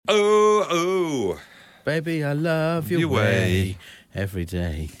Baby, I love your way every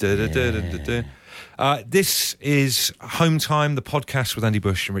day. This is Home Time, the podcast with Andy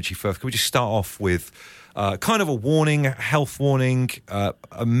Bush and Richie Firth. Can we just start off with kind of a warning, health warning, a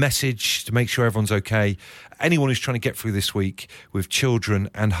message to make sure everyone's okay. Anyone who's trying to get through this week with children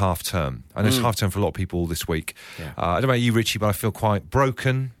and half term. I know it's half term for a lot of people this week. Yeah. I don't know about you, Richie, but I feel quite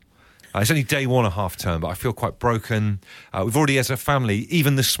broken. It's only day one of half term, but I feel quite broken. We've already, as a family,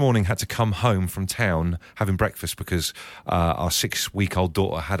 even this morning, had to come home from town having breakfast because our 6-week-old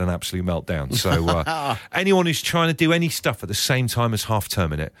daughter had an absolute meltdown. So anyone who's trying to do any stuff at the same time as half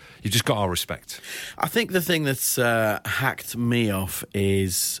term in it, you've just got our respect. I think the thing that's hacked me off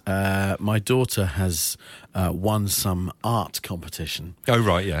is my daughter has won some art competition. Oh,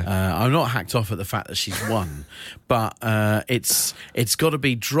 right, yeah. I'm not hacked off at the fact that she's won, but it's got to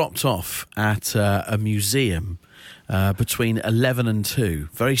be dropped off at a museum between 11 and 2,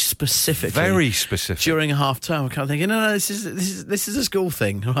 very specifically. Very specific. During half term, I'm kind of thinking, no, this is a school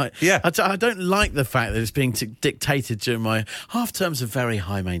thing, right? Yeah. I don't like the fact that it's being dictated during my half terms. Are very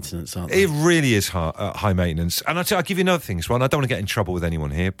high maintenance, aren't they? It really is high maintenance. And I'll give you another thing as well. And I don't want to get in trouble with anyone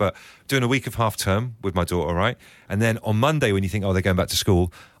here, but doing a week of half term with my daughter, right? And then on Monday, when you think, oh, they're going back to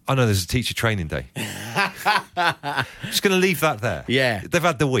school, I know there's a teacher training day. Just going to leave that there. Yeah. They've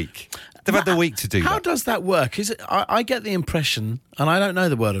had the week. They've had the week to do How that. does that work? Is it? I get the impression, and I don't know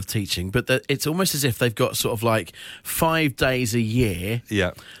the word of teaching, but that it's almost as if they've got sort of like 5 days a year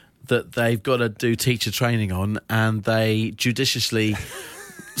Yeah. that they've got to do teacher training on, and they judiciously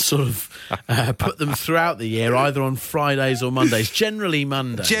sort of put them throughout the year, either on Fridays or Mondays. Generally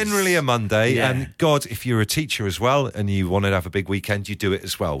Mondays. Generally a Monday. Yeah. And God, if you're a teacher as well and you wanted to have a big weekend, you do it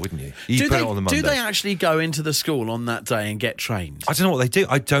as well, wouldn't you? You put it on the Monday. Do they actually go into the school on that day and get trained? I don't know what they do.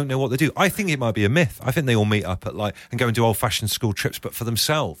 I don't know what they do. I think it might be a myth. I think they all meet up at and go and do old-fashioned school trips, but for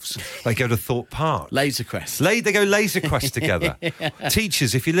themselves. They go to Thorpe Park. Laser Quest. They go Laser Quest together.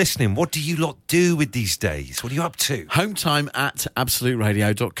 Teachers, if you're listening, what do you lot do with these days? What are you up to? Hometime at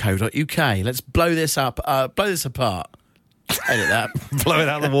absoluteradio.co.uk. Let's blow this up. Blow this apart. Edit that. Blow it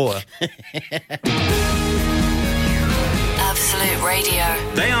out of the water. Absolute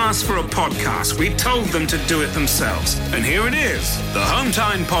Radio. They asked for a podcast. We told them to do it themselves. And here it is, the Home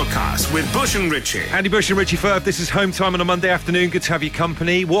Time Podcast with Bush and Richie. Andy Bush and Richie Firth. This is Home Time on a Monday afternoon. Good to have your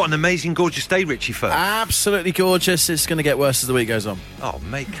company. What an amazing, gorgeous day, Richie Firth. Absolutely gorgeous. It's going to get worse as the week goes on. Oh,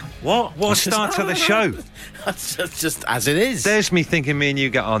 mate. What a start to the show. That's just as it is. There's me thinking me and you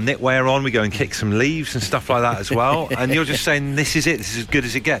get our knitwear on. We go and kick some leaves and stuff like that as well. And you're just saying, this is it. This is as good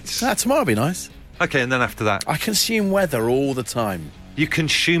as it gets. Tomorrow will be nice. Okay, and then after that? I consume weather all the time. You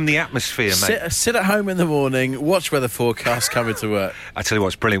consume the atmosphere, mate. Sit at home in the morning, watch weather forecasts, coming to work. I tell you what,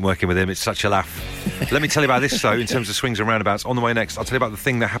 it's brilliant working with him. It's such a laugh. Let me tell you about this, though, in terms of swings and roundabouts. On the way next, I'll tell you about the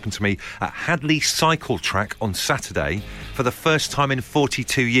thing that happened to me at Hadley Cycle Track on Saturday for the first time in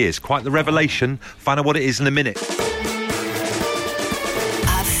 42 years. Quite the revelation. Find out what it is in a minute.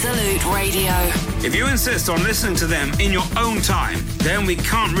 Absolute Radio. If you insist on listening to them in your own time, then we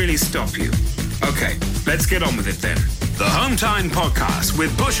can't really stop you. Okay, let's get on with it then. The Home Time Podcast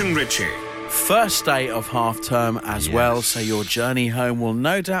with Bush and Richie. First day of half term as well, so your journey home will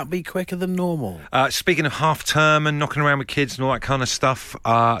no doubt be quicker than normal. Speaking of half term and knocking around with kids and all that kind of stuff,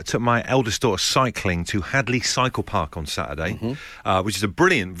 I took my eldest daughter cycling to Hadley Cycle Park on Saturday, which is a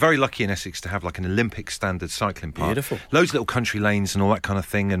brilliant, very lucky in Essex to have like an Olympic standard cycling park. Beautiful. Loads of little country lanes and all that kind of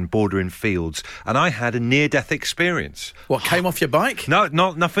thing and bordering fields. And I had a near-death experience. What, came off your bike? No,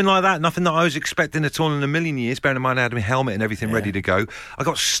 nothing like that. Nothing that I was expecting at all in a million years. Bearing in mind I had my helmet and everything ready to go. I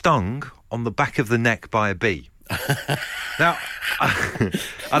got stung on the back of the neck by a bee. Now,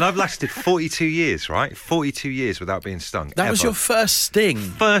 and I've lasted 42 years, right? 42 years without being stung. That was your first sting?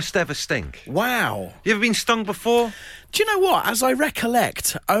 First ever sting. Wow. You ever been stung before? Do you know what? As I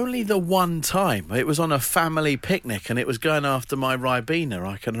recollect, only the one time. It was on a family picnic and it was going after my Ribena,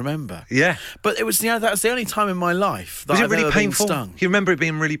 I can remember. Yeah. But it was, that was the only time in my life that Was it I've really ever painful? been stung. You remember it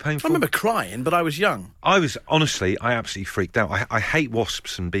being really painful? I remember crying, but I was young. I was, honestly, I absolutely freaked out. I hate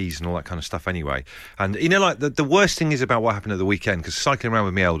wasps and bees and all that kind of stuff anyway. And, you know, like, the worst thing is about what happened at the weekend, because cycling around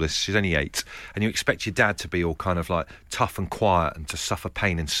with my eldest, she's only 8, and you expect your dad to be all kind of, like, tough and quiet and to suffer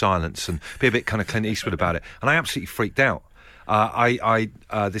pain in silence and be a bit kind of Clint Eastwood about it. And I absolutely freaked out.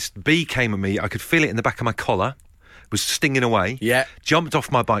 This bee came at me. I could feel it in the back of my collar, was stinging away. Yeah. Jumped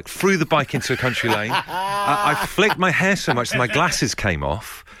off my bike, threw the bike into a country lane. I flicked my hair so much that my glasses came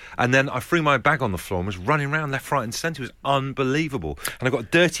off. And then I threw my bag on the floor and was running around left, right and centre. It was unbelievable. And I've got a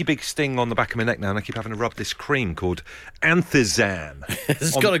dirty big sting on the back of my neck now, and I keep having to rub this cream called Anthizan.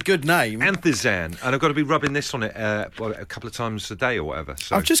 It's got a good name. Anthizan. And I've got to be rubbing this on it a couple of times a day or whatever.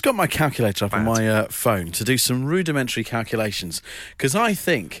 So I've just got my calculator up on my phone to do some rudimentary calculations, because I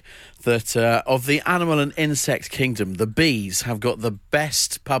think that of the animal and insect kingdom, the bees have got the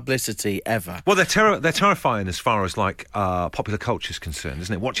best publicity ever. Well, they're terrifying as far as popular culture is concerned,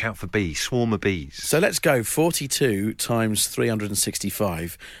 isn't it? Watch out for bees, swarm of bees. So let's go 42 times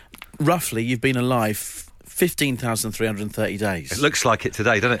 365. Roughly, you've been alive 15,330 days. It looks like it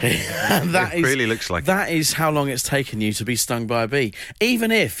today, doesn't it? It really looks like it. That is how long it's taken you to be stung by a bee.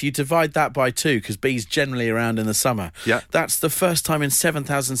 Even if you divide that by 2, because bees generally around in the summer, that's the first time in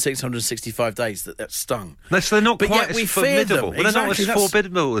 7,665 days that that's stung. So they're not but quite yet we as fear them. formidable. They're not as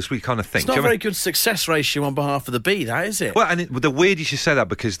formidable as we kind of think. It's not a very good success ratio on behalf of the bee, that is it? Well, and the weird you should say that,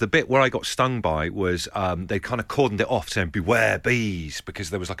 because the bit where I got stung by was they kind of cordoned it off saying beware bees,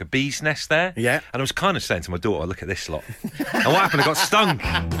 because there was like a bee's nest there. Yeah. And I was kind of saying to my daughter, look at this lot. And what happened? I got stung.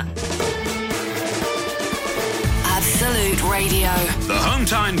 Absolute Radio. The Home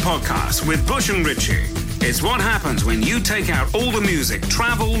Time Podcast with Bush and Richie. It's what happens when you take out all the music,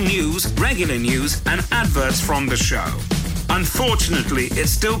 travel, news, regular news, and adverts from the show. Unfortunately, it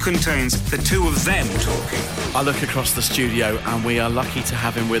still contains the two of them talking. I look across the studio and we are lucky to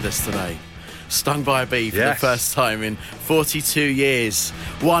have him with us today. Stung by a bee for the first time in 42 years.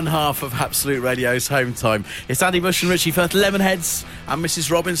 One half of Absolute Radio's Home Time. It's Andy Bush and Richie Firth, Lemonheads and Mrs.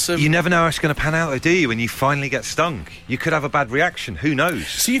 Robinson. You never know how it's going to pan out, though, do you, when you finally get stung? You could have a bad reaction. Who knows?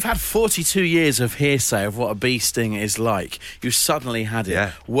 So you've had 42 years of hearsay of what a bee sting is like. You suddenly had it.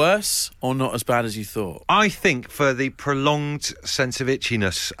 Yeah. Worse or not as bad as you thought? I think for the prolonged sense of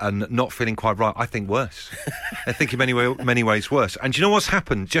itchiness and not feeling quite right, I think worse. I think in many ways worse. And do you know what's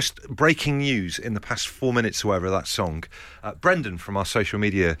happened? Just breaking news in the past 4 minutes or whatever of that song. Brendan from our social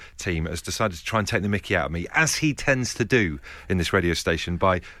media team has decided to try and take the mickey out of me, as he tends to do in this radio station,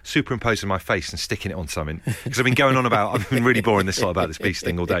 by superimposing my face and sticking it on something, because I've been really boring this lot about this bee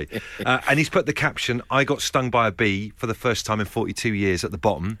sting all day. And he's put the caption, I got stung by a bee for the first time in 42 years, at the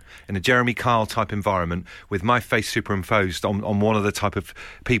bottom, in a Jeremy Kyle type environment, with my face superimposed on one of the type of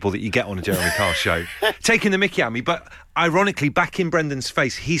people that you get on a Jeremy Kyle show, taking the mickey out of me. But ironically, back in Brendan's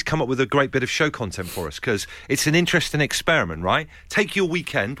face, he's come up with a great bit of show content for us, because it's an interesting experiment, right? Take your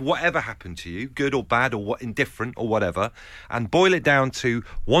weekend, whatever happened to you, good or bad or indifferent or whatever, and boil it down to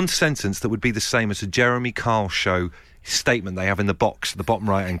one sentence that would be the same as a Jeremy Kyle show statement they have in the box at the bottom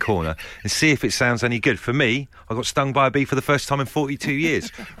right hand corner, and see if it sounds any good. For me, I got stung by a bee for the first time in 42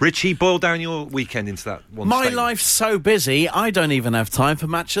 years. Richie, boil down your weekend into that one statement. My life's so busy, I don't even have time for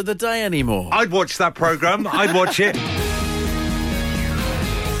Match of the Day anymore. I'd watch that programme. I'd watch it.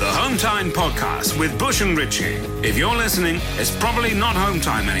 The Home Time Podcast with Bush and Richie. If you're listening, it's probably not Home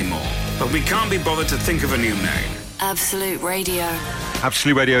Time anymore, but we can't be bothered to think of a new name. Absolute Radio.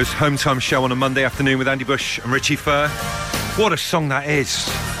 Absolute Radio's Home Time show on a Monday afternoon with Andy Bush and Richie Firth. What a song that is.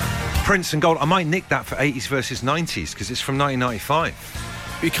 Prince and Gold. I might nick that for 80s versus 90s, because it's from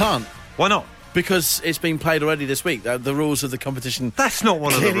 1995. You can't. Why not? Because it's been played already this week. The rules of the competition. That's not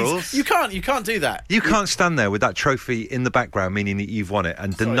one of the rules. You can't do that. You can't stand there with that trophy in the background, meaning that you've won it,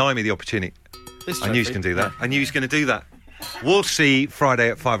 and deny me the opportunity. I knew he was going to do that. I knew he was going to do that. We'll see Friday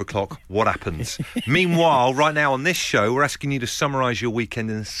at 5 o'clock what happens. Meanwhile, right now on this show, we're asking you to summarise your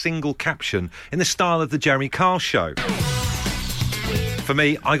weekend in a single caption in the style of the Jeremy Kyle show. For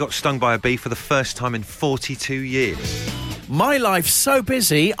me, I got stung by a bee for the first time in 42 years. My life's so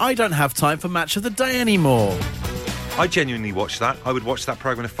busy, I don't have time for Match of the Day anymore. I genuinely watched that. I would watch that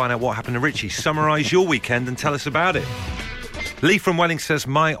programme to find out what happened to Richie. Summarise your weekend and tell us about it. Lee from Welling says,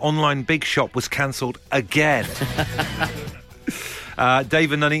 my online big shop was cancelled again.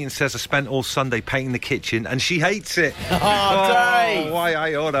 David Nuneaton says, I spent all Sunday painting the kitchen and she hates it. Dave! Why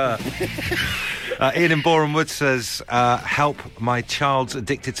I order? Ian in Boreham Wood says, help, my child's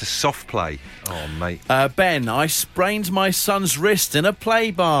addicted to soft play. Oh, mate. Ben, I sprained my son's wrist in a play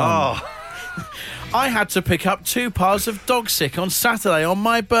barn. Oh. I had to pick up 2 piles of dog sick on Saturday on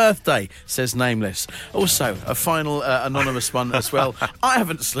my birthday, says Nameless. Also, a final anonymous one as well. I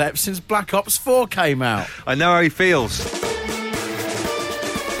haven't slept since Black Ops 4 came out. I know how he feels.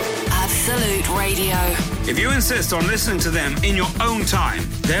 Absolute Radio. If you insist on listening to them in your own time,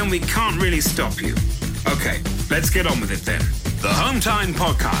 then we can't really stop you. Okay, let's get on with it then. The Home Time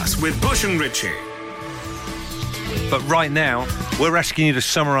Podcast with Bush and Richie. But right now, We're asking you to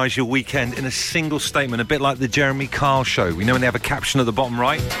summarise your weekend in a single statement, a bit like the Jeremy Kyle show. We know when they have a caption at the bottom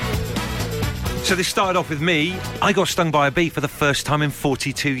right. So this started off with me. I got stung by a bee for the first time in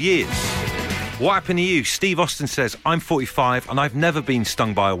 42 years. What happened to you? Steve Austin says, I'm 45 and I've never been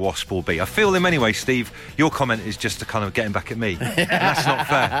stung by a wasp or bee. I feel them anyway, Steve. Your comment is just to kind of getting back at me. And that's not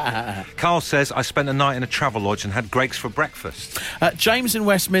fair. Carl says, I spent a night in a travel lodge and had Greggs for breakfast. James in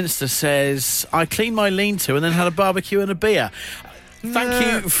Westminster says, I cleaned my lean-to and then had a barbecue and a beer.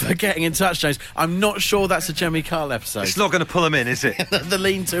 Thank you for getting in touch, James. I'm not sure that's a Jeremy Kyle episode. It's not going to pull him in, is it? The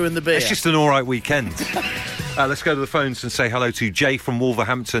lean-to and the beer. It's just an all right weekend. Let's go to the phones and say hello to Jay from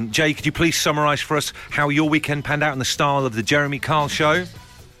Wolverhampton. Jay, could you please summarise for us how your weekend panned out in the style of the Jeremy Kyle show?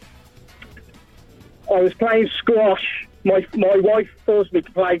 I was playing squash. My wife forced me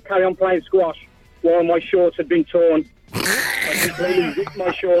to carry on playing squash while my shorts had been torn. I completely ripped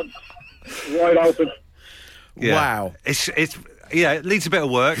my shorts wide open. Yeah. Wow. Yeah, it needs a bit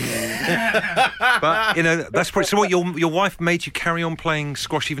of work. But, you know, that's pretty... So what, your wife made you carry on playing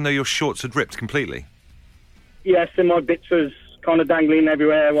squash even though your shorts had ripped completely? Yes, and my bits was kind of dangling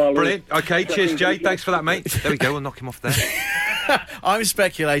everywhere while... Brilliant. OK, cheers, Jay. Thanks for that, mate. There we go, we'll knock him off there. I'm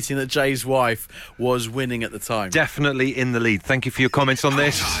speculating that Jay's wife was winning at the time. Definitely in the lead. Thank you for your comments on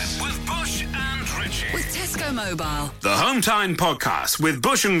this. With Bush and Richie. With Tesco Mobile. The Home Time Podcast with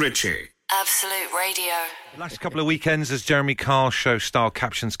Bush and Richie. Absolute Radio. Last couple of weekends as Jeremy Kyle show style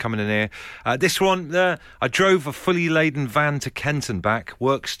captions coming in here. This one, I drove a fully laden van to Kent and back,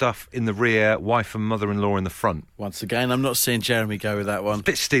 work stuff in the rear, wife and mother-in-law in the front. Once again, I'm not seeing Jeremy go with that one. A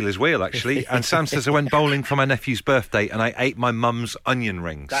bit Steelers wheel, actually. And Sam says, I went bowling for my nephew's birthday and I ate my mum's onion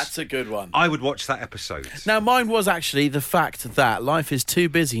rings. That's a good one. I would watch that episode. Now, mine was actually the fact that life is too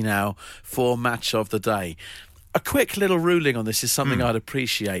busy now for match of the day. A quick little ruling on this is something I'd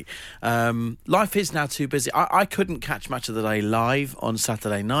appreciate. Life is now too busy. I couldn't catch Match of the Day live on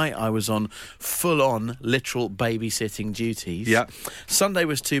Saturday night. I was on full-on, literal babysitting duties. Yeah. Sunday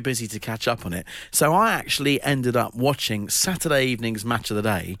was too busy to catch up on it. So I actually ended up watching Saturday evening's Match of the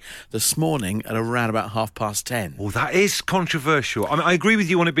Day this morning at around about 10:30. Well, that is controversial. I mean, I agree with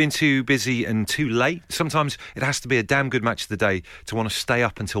you on it being too busy and too late. Sometimes it has to be a damn good Match of the Day to want to stay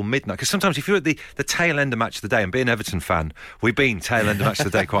up until midnight. Because sometimes if you're at the tail end of Match of the Day, and being an Everton fan, we've been tail end of Match of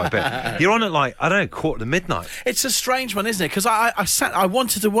the Day quite a bit. You're on at like, I don't know, midnight. It's a strange one, isn't it? Because I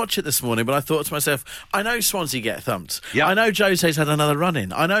wanted to watch it this morning, but I thought to myself, I know Swansea get thumped. Yep. I know Jose's had another run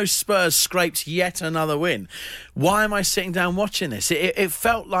in. I know Spurs scraped yet another win. Why am I sitting down watching this? It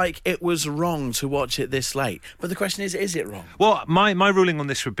felt like it was wrong to watch it this late. But the question is it wrong? Well, my ruling on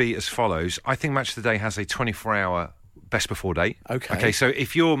this would be as follows. I think Match of the Day has a 24-hour best before date. Okay, so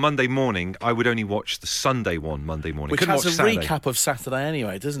if you're Monday morning, I would only watch the Sunday one Monday morning. Which has a recap of Saturday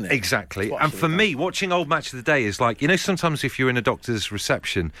anyway, doesn't it? Exactly. And for me, watching old Match of the Day is like, you know, sometimes if you're in a doctor's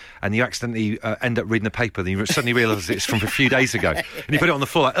reception and you accidentally end up reading the paper, then you suddenly realise it's from a few days ago. And you put it on the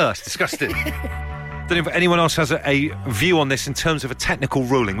floor like, it's disgusting. Don't know if anyone else has a view on this in terms of a technical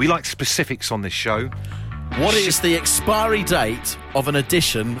ruling. We like specifics on this show. What is the expiry date of an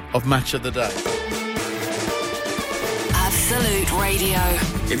edition of Match of the Day? Absolute Radio.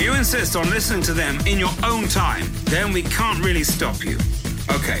 If you insist on listening to them in your own time, then we can't really stop you.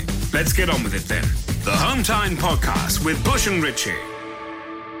 Okay, let's get on with it then. The Home Time Podcast with Bush and Richie.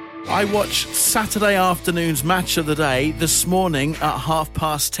 I watched Saturday afternoon's Match of the Day this morning at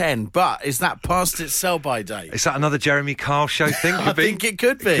 10:30. But is that past its sell-by date? Is that another Jeremy Kyle show thing? I think it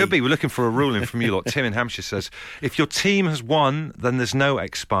could be. It could be. We're looking for a ruling from you lot. Tim in Hampshire says, if your team has won, then there's no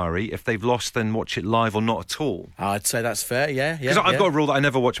expiry. If they've lost, then watch it live or not at all. I'd say that's fair, yeah. Because I've got a rule that I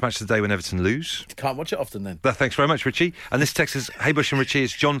never watch Match of the Day when Everton lose. Can't watch it often then. But thanks very much, Richie. And this text says, hey Bush and Richie,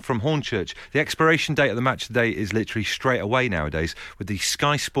 it's John from Hornchurch. The expiration date of the Match of the Day is literally straight away nowadays. With the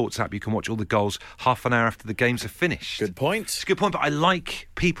Sky Sports app, you can watch all the goals half an hour after the games are finished. Good point. It's a good point, but I like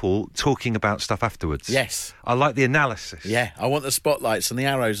people talking about stuff afterwards. Yes. I like the analysis. Yeah, I want the spotlights and the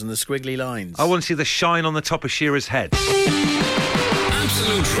arrows and the squiggly lines. I want to see the shine on the top of Shearer's head.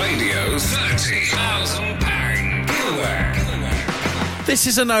 Absolute Radio, £30,000 giveaway. This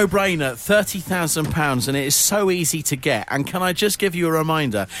is a no-brainer, £30,000, and it is so easy to get. And can I just give you a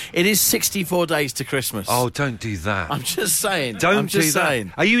reminder? It is 64 days to Christmas. Oh, don't do that. I'm just saying. Don't I'm just do that.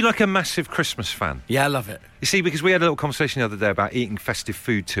 saying. Are you like a massive Christmas fan? Yeah, I love it. You see, because we had a little conversation the other day about eating festive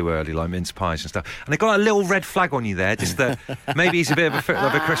food too early, like mince pies and stuff, and they got a little red flag on you there, just that maybe he's a bit of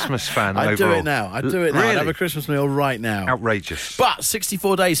a Christmas fan I'd do overall. it now. I'd do it now. Really? I'd have a Christmas meal right now. Outrageous. But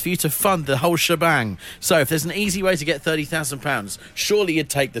 64 days for you to fund the whole shebang. So if there's an easy way to get £30,000, surely you'd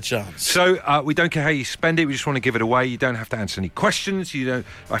take the chance. So we don't care how you spend it, we just want to give it away. You don't have to answer any questions, you don't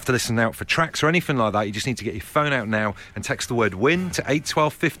have to listen out for tracks or anything like that. You just need to get your phone out now and text the word WIN to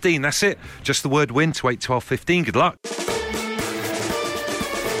 81215. That's it, just the word WIN to 81215. Good luck.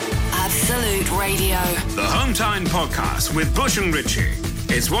 Absolute Radio. The Home Time Podcast with Bush and Richie.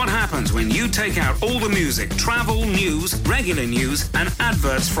 It's what happens when you take out all the music, travel, news, regular news, and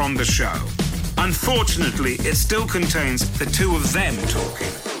adverts from the show. Unfortunately, it still contains the two of them talking.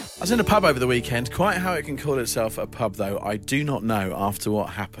 I was in a pub over the weekend. Quite how it can call itself a pub, though, I do not know after what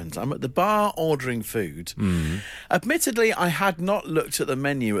happened. I'm at the bar ordering food. Admittedly, I had not looked at the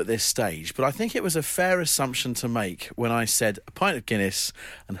menu at this stage, but I think it was a fair assumption to make when I said a pint of Guinness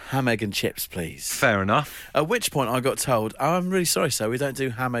and ham, egg and chips, please. Fair enough. At which point I got told, oh, I'm really sorry, sir, we don't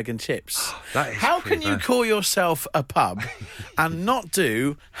do ham, egg and chips. That is How pretty can you bad. call yourself a pub and not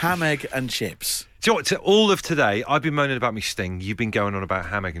do ham, egg and chips? Do you know what, to all of today, I've been moaning about me sting, you've been going on about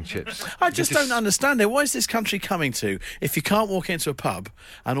ham, egg and chips. I just don't understand it. What is this country coming to if you can't walk into a pub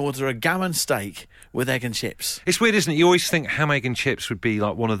and order a gammon steak with egg and chips? It's weird, isn't it? You always think ham, egg and chips would be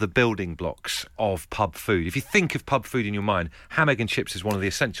like one of the building blocks of pub food. If you think of pub food in your mind, ham, egg and chips is one of the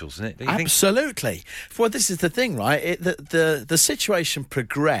essentials, isn't it? Don't you think? Absolutely. Well, this is the thing, right? The situation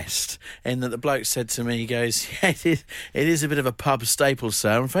progressed in that the bloke said to me, he goes, yeah, it is a bit of a pub staple,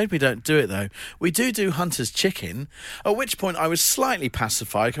 sir. I'm afraid we don't do it, though. We do Hunter's chicken, at which point I was slightly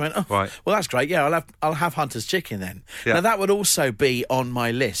pacified. I went, oh, Right. well, that's great. Yeah, I'll have Hunter's chicken then. Yeah. Now, that would also be on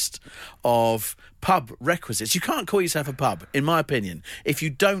my list of pub requisites. You can't call yourself a pub, in my opinion, if you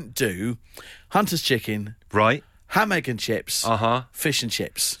don't do Hunter's chicken, Right. ham, egg and chips, Uh-huh. fish and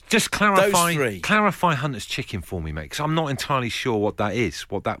chips. Just clarify Those three. clarify Hunter's chicken for me, mate, because I'm not entirely sure what that is,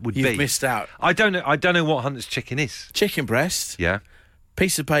 what that would be. You've missed out. I don't know what Hunter's chicken is. Chicken breast, Yeah.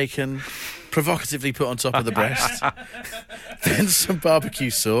 piece of bacon, provocatively put on top of the breast, then some barbecue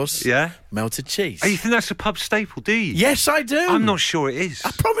sauce, Yeah. melted cheese. Oh, you think that's a pub staple, do you? Yes, I do. I'm not sure it is.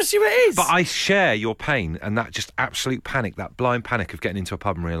 I promise you it is. But I share your pain and that just absolute panic, that blind panic of getting into a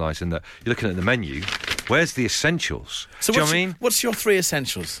pub and realising that you're looking at the menu. Where's the essentials? So do you know what's, what I mean? what's your three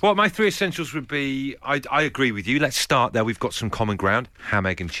essentials? Well, my three essentials would be, I agree with you. Let's start there. We've got some common ground. Ham,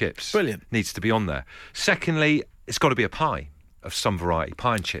 egg and chips. Brilliant. Needs to be on there. Secondly, it's got to be a pie of some variety,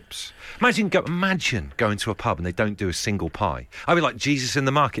 pie and chips. Imagine going to a pub and they don't do a single pie. I'd be like Jesus in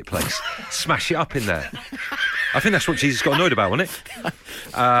the marketplace. Smash it up in there. I think that's what Jesus got annoyed about, wasn't it?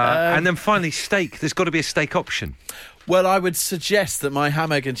 And then finally, steak. There's got to be a steak option. Well, I would suggest that my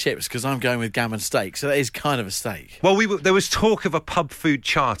ham, egg and chips, because I'm going with gammon steak, so that is kind of a steak. Well, there was talk of a pub food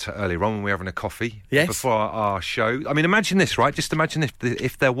charter earlier on when we were having a coffee Yes. before our show. I mean, imagine this, right? Just imagine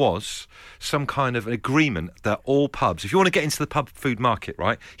if there was some kind of an agreement that all pubs, if you want to get into the pub food market,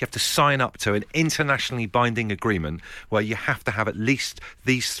 right, you have to sign up to an internationally binding agreement where you have to have at least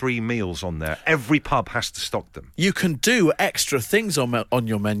these three meals on there. Every pub has to stock them. You can do extra things on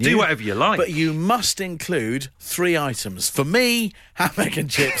your menu. Do whatever you like. But you must include three items. For me, ham, egg and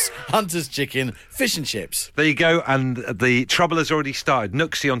chips, Hunter's chicken, fish and chips. There you go, and the trouble has already started.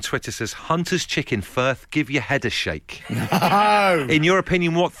 Nooksy on Twitter says, Hunter's chicken, Firth, give your head a shake. Oh! In your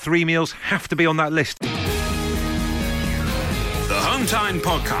opinion, what three meals have to be on that list? The Home Time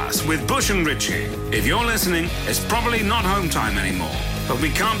Podcast with Bush and Richie. If you're listening, it's probably not Home Time anymore, but we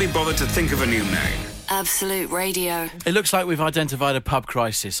can't be bothered to think of a new name. Absolute Radio. It looks like we've identified a pub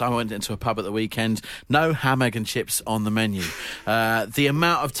crisis. I went into a pub at the weekend. No ham, egg and chips on the menu. The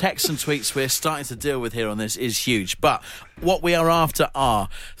amount of texts and tweets we're starting to deal with here on this is huge. But what we are after are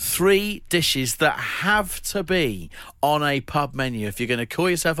three dishes that have to be on a pub menu. If you're going to call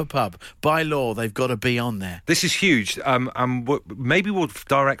yourself a pub, by law, they've got to be on there. This is huge. Maybe we'll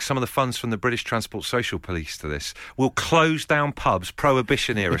direct some of the funds from the British Transport Social Police to this. We'll close down pubs,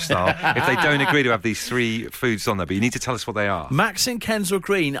 Prohibition-era style, if they don't agree to have these three foods on there. But you need to tell us what they are. Max in Kensal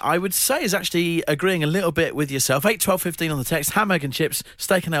Green, I would say, is actually agreeing a little bit with yourself. 8, 12, 15 on the text. Ham, egg and chips,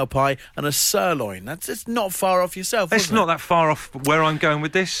 steak and ale pie, and a sirloin. That's just not far off yourself. It's wasn't not it? that far off where I'm going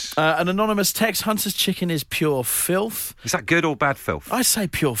with this. An anonymous text, Hunter's chicken is pure filth. Is that good or bad filth? I say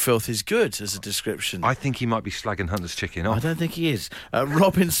pure filth is good as a description. I think he might be slagging Hunter's chicken I off. don't think he is.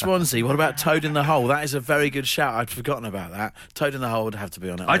 Robin Swansea, what about Toad in the Hole? That is a very good shout. I'd forgotten about that. Toad in the Hole would have to be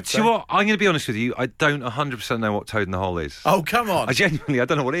on it. I'd Do you know what? I'm going to be honest with you. I don't 100% know what Toad in the Hole is. Oh, come on. I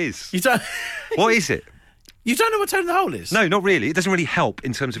don't know what it is. You don't... What is it? You don't know what Toad in the Hole is? No, not really. It doesn't really help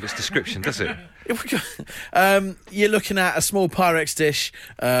in terms of its description, does it? You're looking at a small Pyrex dish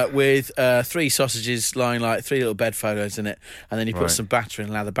with 3 sausages lying like 3 little bed photos in it, and then you put some batter in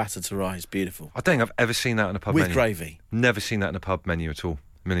and allow the batter to rise. Beautiful. I don't think I've ever seen that in a pub menu. With gravy. Never seen that in a pub menu at all.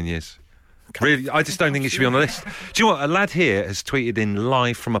 A million years. Really, I just don't think it should be on the list. Do you know what? A lad here has tweeted in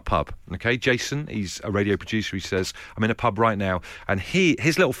live from a pub. Okay, Jason, he's a radio producer. He says, I'm in a pub right now. And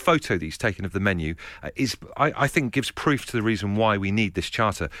his little photo that he's taken of the menu I think, gives proof to the reason why we need this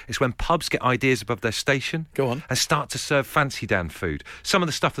charter. It's when pubs get ideas above their station. Go on. And start to serve fancy Dan food. Some of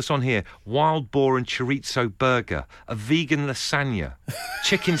the stuff that's on here, wild boar and chorizo burger, a vegan lasagna,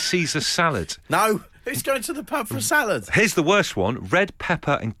 chicken Caesar salad. No. Who's going to the pub for a salad? Here's the worst one. Red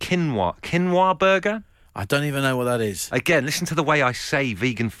pepper and quinoa burger. I don't even know what that is. Again, listen to the way I say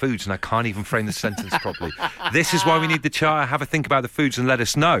vegan foods and I can't even frame the sentence properly. This is why we need the charter. Have a think about the foods and let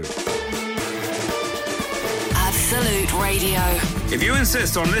us know. Absolute Radio. If you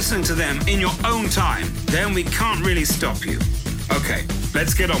insist on listening to them in your own time, then we can't really stop you. OK,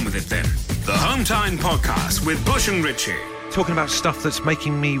 let's get on with it then. The Home Time Podcast with Bush and Richie. Talking about stuff that's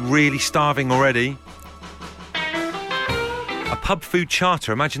making me really starving already. A pub food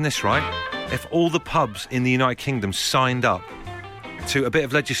charter. Imagine this, right? If all the pubs in the United Kingdom signed up to a bit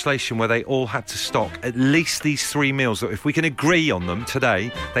of legislation where they all had to stock at least these 3 meals, that if we can agree on them today,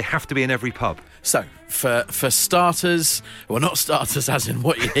 they have to be in every pub. So, for starters, well, not starters as in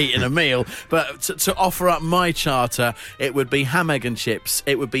what you eat in a meal, but to offer up my charter, it would be ham, egg and chips,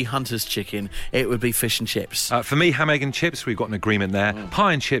 it would be Hunter's chicken, it would be fish and chips. For me, ham, egg and chips, we've got an agreement there.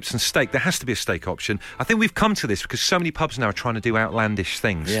 Pie and chips and steak, there has to be a steak option. I think we've come to this because so many pubs now are trying to do outlandish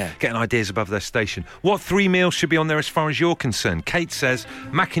things, getting ideas above their station. What 3 meals should be on there as far as you're concerned? Kate says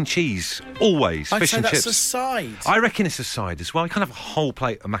mac and cheese, always, I'd fish say and that's chips. A side. I reckon it's a side as well. You can't have a whole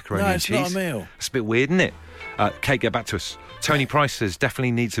plate of macaroni and cheese. No, it's not a meal. It's a bit weird, isn't it? Kate, get back to us. Tony Price says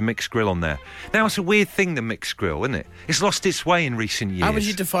definitely needs a mixed grill on there. Now, it's a weird thing, the mixed grill, isn't it? It's lost its way in recent years. How would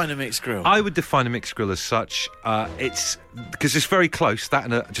you define a mixed grill? I would define a mixed grill as such. It's because it's very close,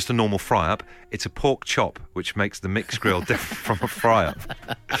 that and just a normal fry-up. It's a pork chop, which makes the mixed grill different from a fry-up.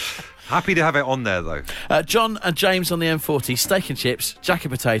 Happy to have it on there, though. John and James on the M40, steak and chips, jacket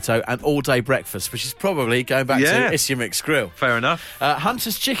potato and all-day breakfast, which is probably going back to it's your mixed grill. Fair enough.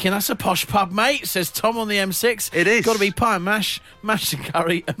 Hunter's chicken, that's a posh pub, mate, says Tom on the M6. It is. Got to be pie and mash and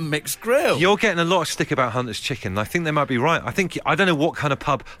curry and mixed grill. You're getting a lot of stick about Hunter's chicken. I think they might be right. I don't know what kind of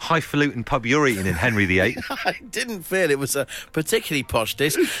pub, highfalutin pub you're eating in Henry VIII. I didn't feel it was a particularly posh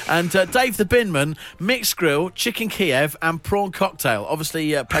dish. And Dave the Binman, mixed grill, chicken Kiev and prawn cocktail.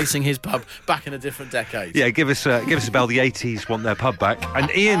 Obviously placing his pub back in a different decade. Yeah, give us a bell. The 80s want their pub back.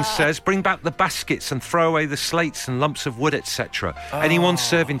 And Ian says, bring back the baskets and throw away the slates and lumps of wood, etc. Anyone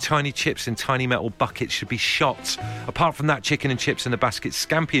serving tiny chips in tiny metal buckets should be shot. Apart from that, chicken and chips in a basket,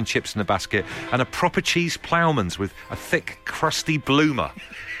 scampi and chips in a basket, and a proper cheese ploughman's with a thick, crusty bloomer.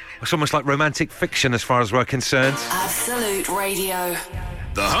 It's almost like romantic fiction as far as we're concerned. Absolute Radio.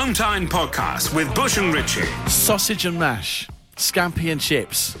 The Home Time Podcast with Bush and Richie. Sausage and mash, scampi and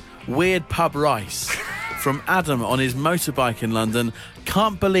chips, weird pub rice. From Adam on his motorbike in London.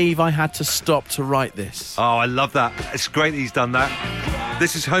 Can't believe I had to stop to write this. Oh, I love that. It's great that he's done that.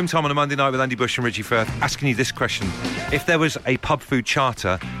 This is Home Time on a Monday night with Andy Bush and Richie Firth, asking you this question. If there was a pub food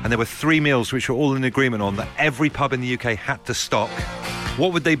charter and there were 3 meals which were all in agreement on that every pub in the UK had to stock,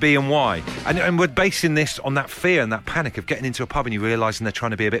 what would they be and why? And we're basing this on that fear and that panic of getting into a pub and you realising they're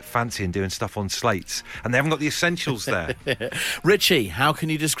trying to be a bit fancy and doing stuff on slates and they haven't got the essentials there. Richie, how can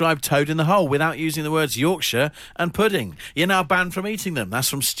you describe Toad in the Hole without using the words Yorkshire and pudding? You're now banned from eating them. That's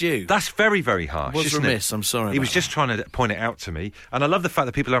from Stu. That's very, very harsh, isn't remiss, it? I'm sorry. He was just trying to point it out to me. And I love the fact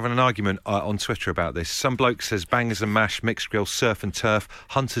that people are having an argument on Twitter about this. Some bloke says bangers and mash, mixed grill, surf and turf,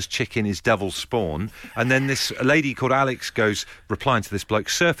 Hunter's chicken is devil's spawn. And then this lady called Alex goes, replying to this bloke,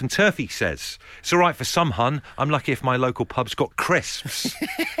 surf and turf, he says. It's all right for some, hun. I'm lucky if my local pub's got crisps.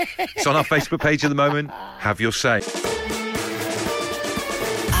 It's on our Facebook page at the moment. Have your say.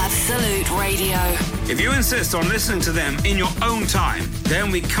 Absolute Radio. If you insist on listening to them in your own time,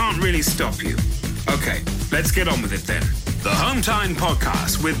 then we can't really stop you. OK, let's get on with it then. The Home Time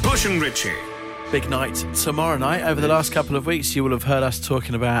Podcast with Bush and Richie. Big night tomorrow night. Over the last couple of weeks, you will have heard us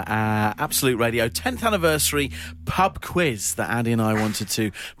talking about our Absolute Radio 10th anniversary pub quiz that Andy and I wanted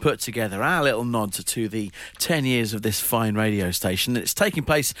to put together. Our little nod to the 10 years of this fine radio station. It's taking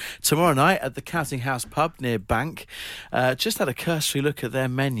place tomorrow night at the Counting House pub near Bank. Just had a cursory look at their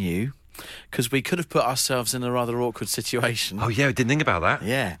menu, because we could have put ourselves in a rather awkward situation. Oh, yeah, we didn't think about that.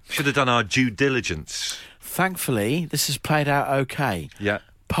 Yeah. Should have done our due diligence. Thankfully, this has played out okay. Yeah.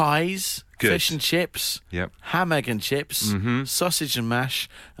 pies, Good. fish and chips, Yep. ham, egg and chips, sausage and mash,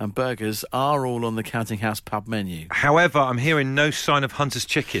 and burgers are all on the Counting House pub menu. However, I'm hearing no sign of Hunter's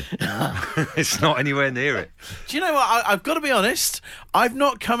Chicken. It's not anywhere near it. Do you know what? I've got to be honest. I've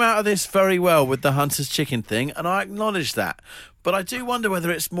not come out of this very well with the Hunter's Chicken thing, and I acknowledge that. But I do wonder whether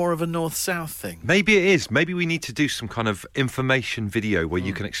it's more of a north-south thing. Maybe it is. Maybe we need to do some kind of information video where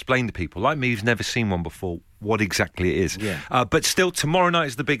you can explain to people, like me who's never seen one before, what exactly it is. Yeah. But still, tomorrow night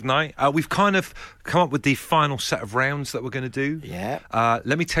is the big night. We've kind of come up with the final set of rounds that we're going to do. Yeah.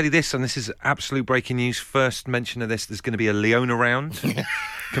 Let me tell you this, and this is absolute breaking news. First mention of this, there's going to be a Leona round.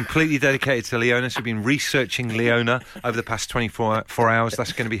 Completely dedicated to Leona. So we've been researching Leona over the past 24 hours.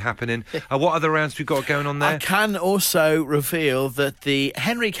 That's going to be happening. What other rounds we've got going on there? I can also reveal that the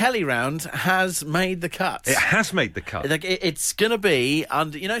Henry Kelly round has made the cut. It has made the cut. It's going to be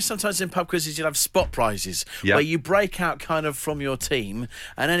under. You know, sometimes in pub quizzes you'll have spot prizes where you break out kind of from your team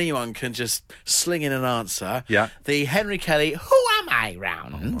and anyone can just sling in an answer. Yeah. The Henry Kelly Who Am I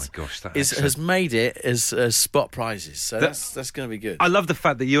round? Oh my gosh, has made it as spot prizes. So that's going to be good. I love the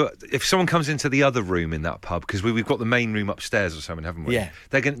fact that if someone comes into the other room in that pub, because we've got the main room upstairs or something, haven't we? Yeah.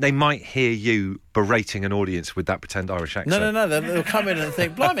 They might hear you berating an audience with that pretend Irish accent. No. They'll come in and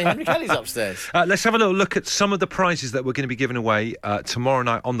think, blimey, Henry Kelly's upstairs. Let's have a little look at some of the prizes that we're going to be giving away tomorrow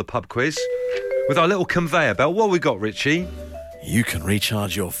night on the pub quiz with our little conveyor belt. What have we got, Richie? You can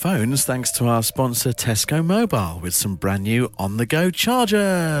recharge your phones thanks to our sponsor Tesco Mobile with some brand new on-the-go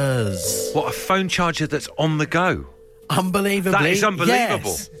chargers. What, a phone charger that's on the go? Unbelievably. That is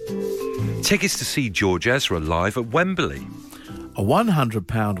unbelievable. Yes. Tickets to see George Ezra live at Wembley. A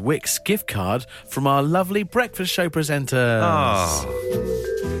 £100 Wix gift card from our lovely breakfast show presenters.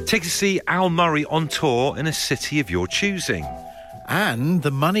 Tickets to see Al Murray on tour in a city of your choosing. And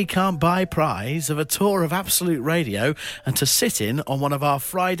the money can't buy prize of a tour of Absolute Radio and to sit in on one of our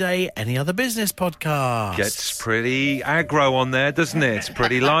Friday Any Other Business podcasts. Gets pretty aggro on there, doesn't it? It's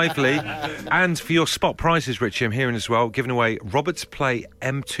pretty lively. And for your spot prizes, Richie, I'm hearing as well, giving away Roberts Play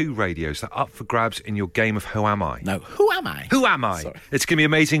M2 radios that are up for grabs in your game of Who Am I? No, Who Am I? Who Am I? Sorry. It's going to be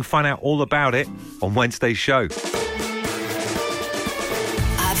amazing. Find out all about it on Wednesday's show.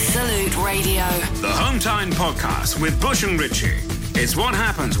 Absolute Radio. The Hometown Podcast with Bush and Richie. It's what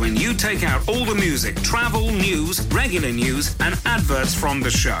happens when you take out all the music, travel, news, regular news, and adverts from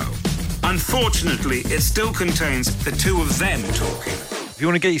the show. Unfortunately, it still contains the two of them talking. If you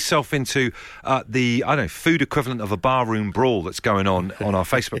want to get yourself into the, food equivalent of a barroom brawl that's going on our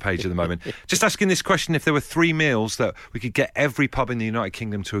Facebook page at the moment, just asking this question: if there were 3 meals that we could get every pub in the United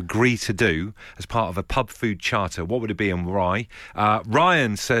Kingdom to agree to do as part of a pub food charter, what would it be and why?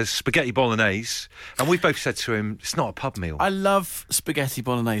 Ryan says spaghetti bolognese, and we've both said to him, it's not a pub meal. I love spaghetti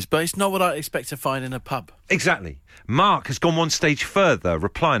bolognese, but it's not what I expect to find in a pub. Exactly. Mark has gone one stage further,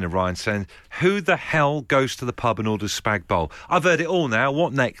 replying to Ryan saying, who the hell goes to the pub and orders spag bowl? I've heard it all now.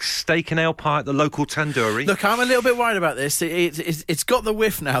 What next? Steak and ale pie at the local tandoori? Look, I'm a little bit worried about this. It's got the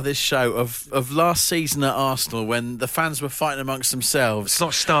whiff now, this show, of last season at Arsenal when the fans were fighting amongst themselves. Let's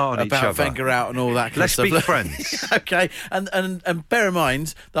not start on each about other. Wenger out and all that kind Let's of stuff. be friends. Okay, and bear in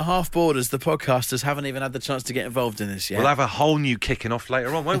mind, the half-boarders, the podcasters, haven't even had the chance to get involved in this yet. We'll have a whole new kicking off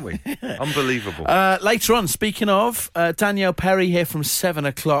later on, won't we? Unbelievable. Later on, speaking of, Danielle Perry here from 7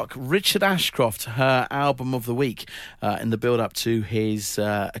 o'clock. Richard Ashcroft, her album of the week in the build-up to his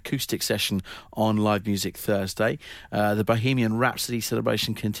acoustic session on Live Music Thursday. The Bohemian Rhapsody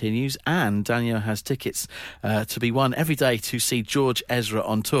celebration continues, and Danielle has tickets to be won every day to see George Ezra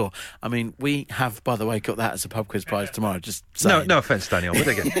on tour. I mean, we have, by the way, got that as a pub quiz prize tomorrow. Just saying. No offence, Danielle, but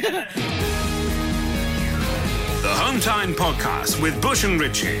again. The Hometown Podcast with Bush and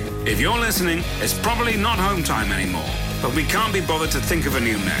Richie. If you're listening, it's probably not home time anymore, but we can't be bothered to think of a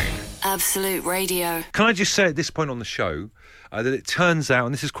new name. Absolute Radio. Can I just say at this point on the show that it turns out,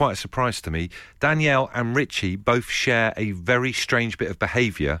 and this is quite a surprise to me, Danielle and Richie both share a very strange bit of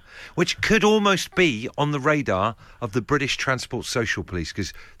behaviour, which could almost be on the radar of the British Transport Social Police,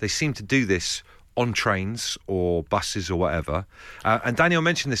 because they seem to do this on trains or buses or whatever. And Danielle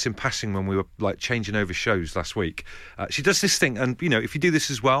mentioned this in passing when we were changing over shows last week. She does this thing, and if you do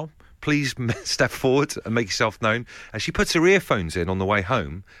this as well, please step forward and make yourself known. And she puts her earphones in on the way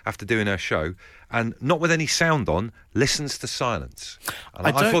home after doing her show, and not with any sound on, listens to silence. And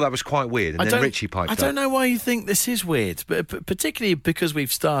I thought that was quite weird. And then Richie piped up. I don't know why you think this is weird, but particularly because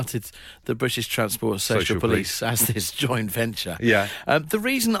we've started the British Transport Social Police as this joint venture. Yeah. The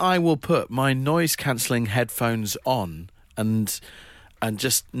reason I will put my noise-cancelling headphones on and and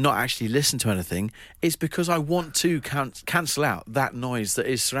just not actually listen to anything, it's because I want to cancel out that noise that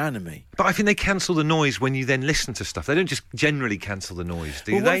is surrounding me. But I think they cancel the noise when you then listen to stuff. They don't just generally cancel the noise,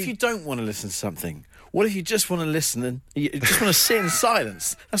 do Well, they? what if you don't want to listen to something? What if you just want to listen and you just want to sit in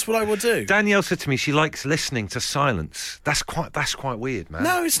silence? That's what I will do. Danielle said to me she likes listening to silence. That's quite weird, man.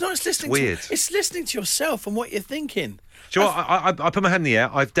 No, it's not. It's listening. Weird. It's listening to yourself and what you're thinking. Do you know what? I put my hand in the air.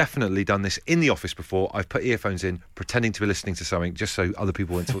 I've definitely done this in the office before. I've put earphones in, pretending to be listening to something, just so other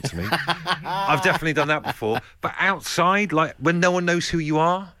people won't talk to me. I've definitely done that before. But outside, like when no one knows who you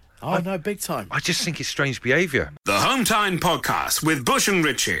are, Oh, no, big time. I just think it's strange behaviour. The Home Time Podcast with Bush and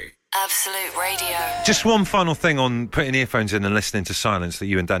Richie. Absolute Radio. Just one final thing on putting earphones in and listening to silence that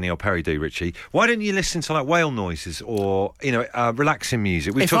you and Danielle Perry do, Richie. Why don't you listen to like whale noises or, relaxing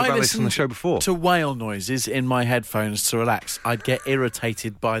music? We've talked about this on the show before. To whale noises in my headphones to relax, I'd get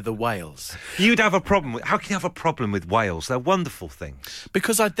irritated by the whales. You'd have a problem with... How can you have a problem with whales? They're wonderful things.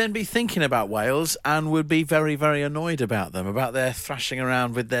 Because I'd then be thinking about whales and would be very, very annoyed about them, about their thrashing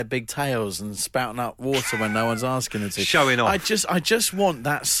around with their big tails and spouting up water when no one's asking them to. Showing off. I just want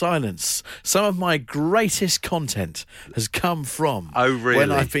that silence. Some of my greatest content has come from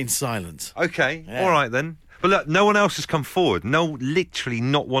when I've been silent. Okay, Yeah. all right then. But look, no one else has come forward. No, literally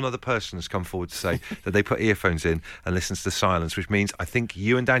not one other person has come forward to say that they put earphones in and listen to the silence, which means I think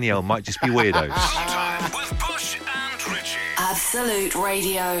you and Danielle might just be weirdos. Home Time with Bush and Richie. Absolute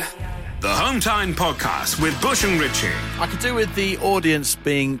Radio. The Home Time Podcast with Bush and Richie. I could do with the audience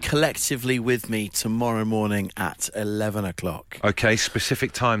being collectively with me tomorrow morning at 11 o'clock. Okay,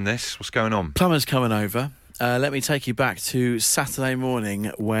 specific time this. What's going on? Plumber's coming over. Let me take you back to Saturday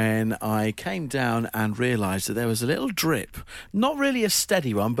morning when I came down and realised that there was a little drip. Not really a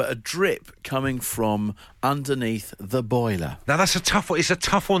steady one, but a drip coming from underneath the boiler. Now, that's a tough one. It's a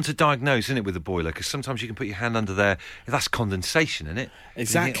tough one to diagnose, isn't it, with a boiler? Because sometimes you can put your hand under there. That's condensation, isn't it?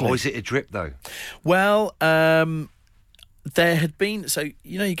 Exactly. Or is it a drip, though? Well, there had been... So,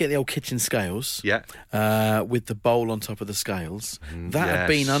 you get the old kitchen scales? Yeah. With the bowl on top of the scales. That had yes.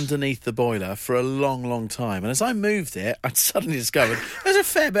 been underneath the boiler for a long, long time. And as I moved it, I suddenly discovered there's a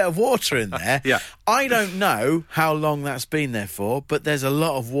fair bit of water in there. Yeah. I don't know how long that's been there for, but there's a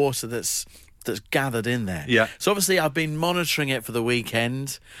lot of water that's gathered in there. Yeah. So obviously I've been monitoring it for the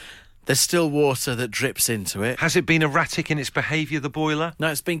weekend. There's still water that drips into it. Has it been erratic in its behaviour, the boiler? No,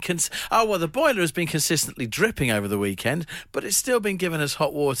 it's been... the boiler has been consistently dripping over the weekend, but it's still been giving us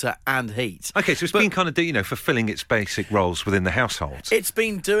hot water and heat. Okay, so it's been kind of, fulfilling its basic roles within the household. It's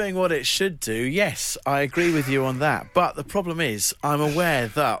been doing what it should do, yes, I agree with you on that. But the problem is, I'm aware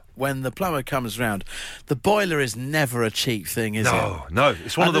that when the plumber comes round, the boiler is never a cheap thing, is it? No,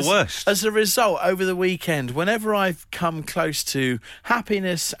 it's one of the worst. As a result, over the weekend, whenever I've come close to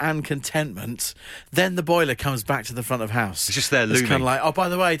happiness and contentment, then the boiler comes back to the front of house. It's just there looming. It's kind of like, oh, by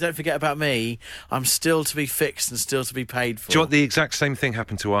the way, don't forget about me. I'm still to be fixed and still to be paid for. Do you know what? The exact same thing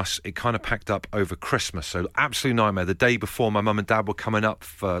happened to us. It kind of packed up over Christmas. So absolute nightmare. The day before, my mum and dad were coming up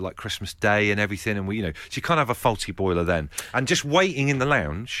for like Christmas Day and everything. And so you can't have a faulty boiler then. And just waiting in the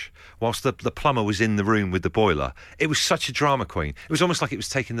lounge whilst the plumber was in the room with the boiler, it was such a drama queen. It was almost like it was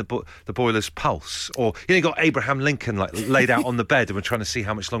taking the boiler's pulse. Or, you got Abraham Lincoln laid out on the bed and we're trying to see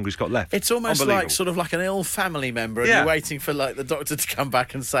how much longer he's got left. It's almost like sort of like an ill family member and you're waiting for like the doctor to come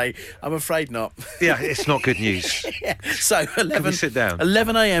back and say, I'm afraid not. Yeah, it's not good news. Yeah. So 11 sit down?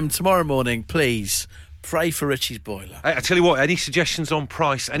 11 a.m. tomorrow morning, please pray for Richie's boiler. I tell you what, any suggestions on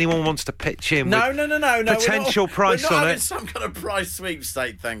price? Anyone wants to pitch in? No. Potential price we're not on having it. some kind of price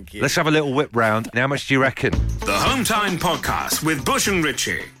sweepstake, thank you. Let's have a little whip round. Now, how much do you reckon? The Home Time Podcast with Bush and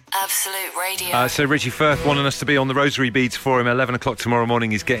Richie. Absolute Radio. So Richie Firth wanting us to be on the rosary beads for him. 11 o'clock tomorrow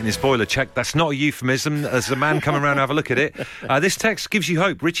morning, he's getting his boiler checked. That's not a euphemism. There's a man coming around to have a look at it. This text gives you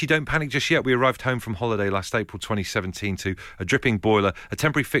hope. Richie, don't panic just yet. We arrived home from holiday last April 2017 to a dripping boiler. A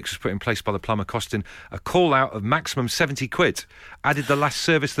temporary fix was put in place by the plumber, costing a call out of maximum 70 quid. Added the last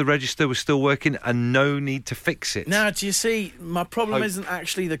service, the register was still working and no need to fix it. Now, do you see, my problem isn't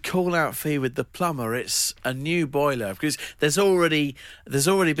actually the call-out fee with the plumber, it's a new boiler, because there's already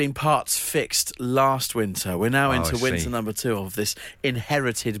been parts fixed last winter. We're now into winter number 2 of this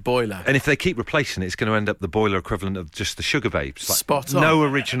inherited boiler. And if they keep replacing it, it's going to end up the boiler equivalent of just the Sugar Babes. Like Spot on. No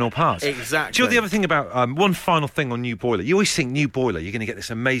original parts. Exactly. Do you know the other thing about, one final thing on new boiler? You always think new boiler, you're going to get this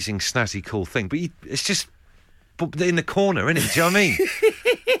amazing, snazzy, cool thing, but it's just in the corner, isn't it? Do you know what I mean?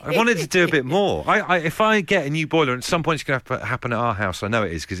 I wanted to do a bit more. If I get a new boiler, and at some point it's going to happen at our house, I know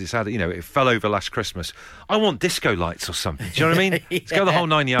it is, because it's had, it fell over last Christmas. I want disco lights or something. Do you know what I mean? Yeah. Let's go the whole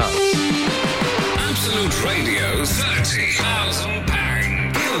 9 yards. Absolute Radio,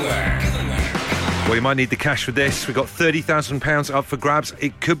 £30,000 giveaway. Well, you might need the cash for this. We've got £30,000 up for grabs.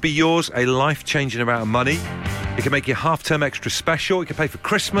 It could be yours, a life-changing amount of money. It can make your half-term extra special. It can pay for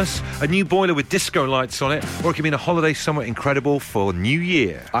Christmas, a new boiler with disco lights on it, or it can mean a holiday somewhere incredible for New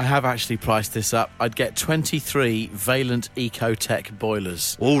Year. I have actually priced this up. I'd get 23 Valent Ecotech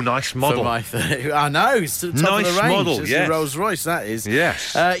boilers. Oh, nice model. I know, it's the top Nice of the range. model, It's yes. a Rolls Royce, that is.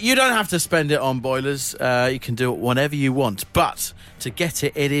 Yes. You don't have to spend it on boilers. You can do it whenever you want. But to get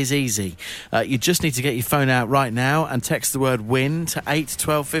it, it is easy. You just need to get your phone out right now and text the word WIN to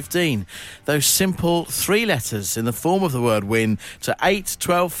 81215. Those simple 3 letters in the form of the word WIN to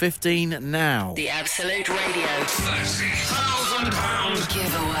 81215 now. The Absolute Radio £30,000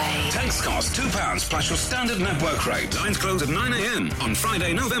 giveaway. Text cost £2 plus your standard network rate. Lines close at 9 a.m. on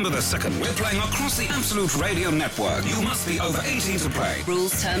Friday, November the 2nd. We're playing across the Absolute Radio network. You must be over 18 to play.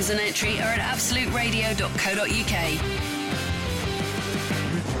 Rules, terms and entry are at absoluteradio.co.uk.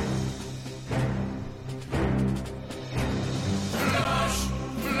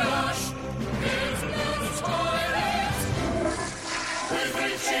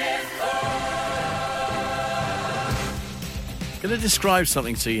 I'm going to describe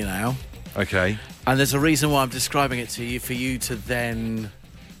something to you now. Okay. And there's a reason why I'm describing it to you, for you to then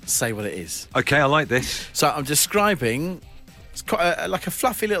say what it is. Okay, I like this. So I'm describing, it's quite like a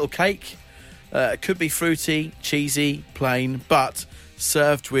fluffy little cake. It could be fruity, cheesy, plain, but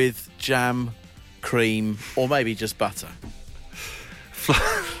served with jam, cream, or maybe just butter.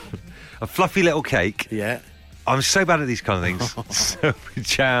 A fluffy little cake. Yeah. I'm so bad at these kind of things. So,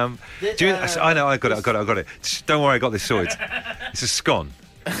 jam. I know, I got it. Don't worry, I got this sorted. It's a scone.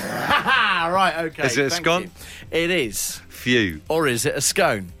 Right, okay. Is it a thank scone? you. It is. Phew. Or is it a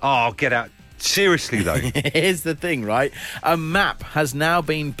scone? Oh, get out. Seriously, though. Here's the thing, right? A map has now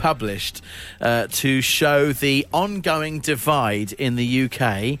been published to show the ongoing divide in the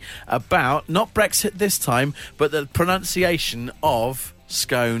UK about, not Brexit this time, but the pronunciation of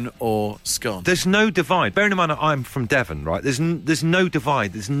scone or scone. There's no divide. Bearing in mind I'm from Devon, right? There's no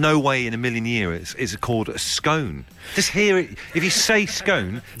divide. There's no way in a million years it's called a scone. Just hear it. If you say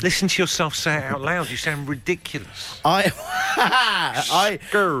scone, listen to yourself say it out loud. You sound ridiculous. Scone.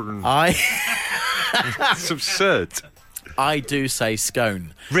 It's absurd. I do say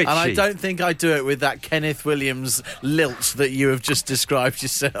scone. Richie. And I don't think I do it with that Kenneth Williams lilt that you have just described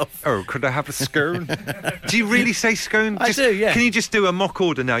yourself. Oh, could I have a scone? Do you really say scone? I do, yeah. Can you just do a mock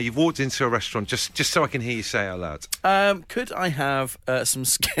order now? You've walked into a restaurant, just so I can hear you say it out loud. Could I have some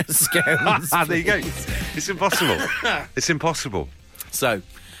scones? There you go. It's impossible. It's impossible. So,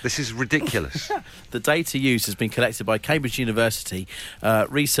 this is ridiculous. the data used has been collected by Cambridge University.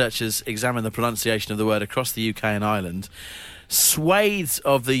 Researchers examined the pronunciation of the word across the UK and Ireland. Swathes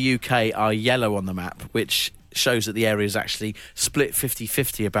of the UK are yellow on the map, which shows that the area is actually split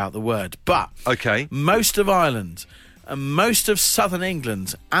 50-50 about the word. But Okay. most of Ireland and most of southern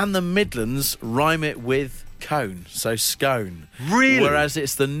England and the Midlands rhyme it with cone, so scone. Really? Whereas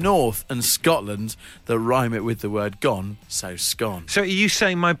it's the north and Scotland that rhyme it with the word gone, so scone. So are you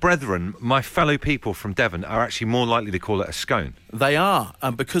saying my brethren, my fellow people from Devon, are actually more likely to call it a scone? They are,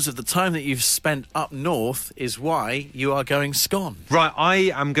 and because of the time that you've spent up north is why you are going scone. Right,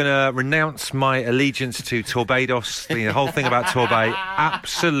 I am going to renounce my allegiance to Torbados. The whole thing about Torbay,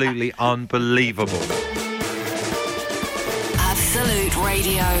 absolutely unbelievable. Absolute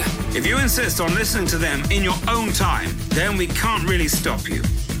Radio. If you insist on listening to them in your own time, then we can't really stop you.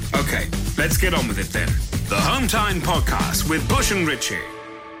 Okay, let's get on with it then. The Home Time Podcast with Bush and Richie.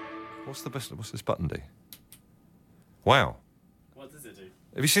 What's this button do? Wow. What does it do?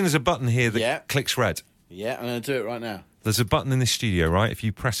 Have you seen there's a button here that clicks red? Yeah, I'm going to do it right now. There's a button in this studio, right? If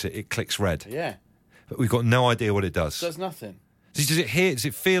you press it, it clicks red. Yeah. But we've got no idea what it does. Does nothing. Does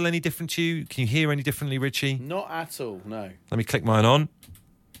it feel any different to you? Can you hear any differently, Richie? Not at all, no. Let me click mine on.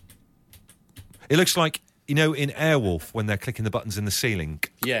 It looks like, you know, in Airwolf when they're clicking the buttons in the ceiling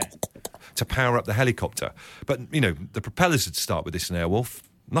Yeah. to power up the helicopter. But, you know, the propellers would start with this in Airwolf.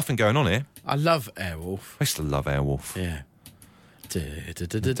 Nothing going on here. I love Airwolf. I used to love Airwolf. Yeah. And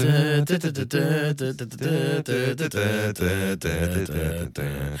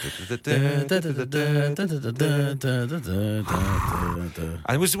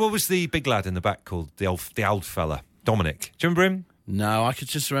what was the big lad in the back called? The old fella. Dominic. Do you remember him? No, I could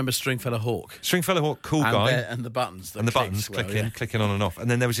just remember Stringfellow Hawk. Stringfellow Hawk, cool guy. And the buttons. And the buttons, clicking on and off. And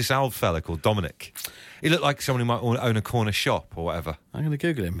then there was this old fella called Dominic. He looked like someone who might own a corner shop or whatever. I'm going to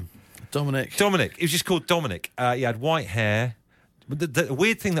Google him. Dominic. He was just called Dominic. He had white hair. But the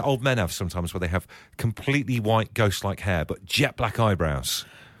weird thing that old men have sometimes where they have completely white ghost-like hair but jet black eyebrows.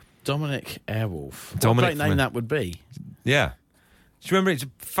 Dominic Airwolf. What Dominic a great name that would be. Yeah. you remember? It's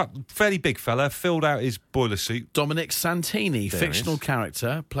a fairly big fella, filled out his boiler suit. Dominic Santini, There fictional he is.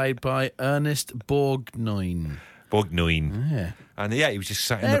 character, played by Ernest Borgnine. Borgnine. Yeah. And he was just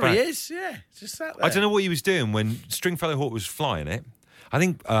sat in the There back. he is, yeah. Just sat there. I don't know what he was doing when Stringfellow Hawke was flying it. I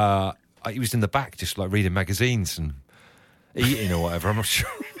think he was in the back just like reading magazines and eating or whatever. I'm not sure.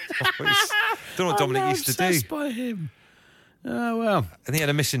 Don't know what Dominic used to do. obsessed by him. Oh, well. And he had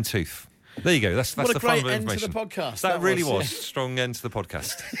a missing tooth. There you go. That's What a the fun great of end to information. the podcast. That really was yeah. strong end to the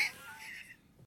podcast.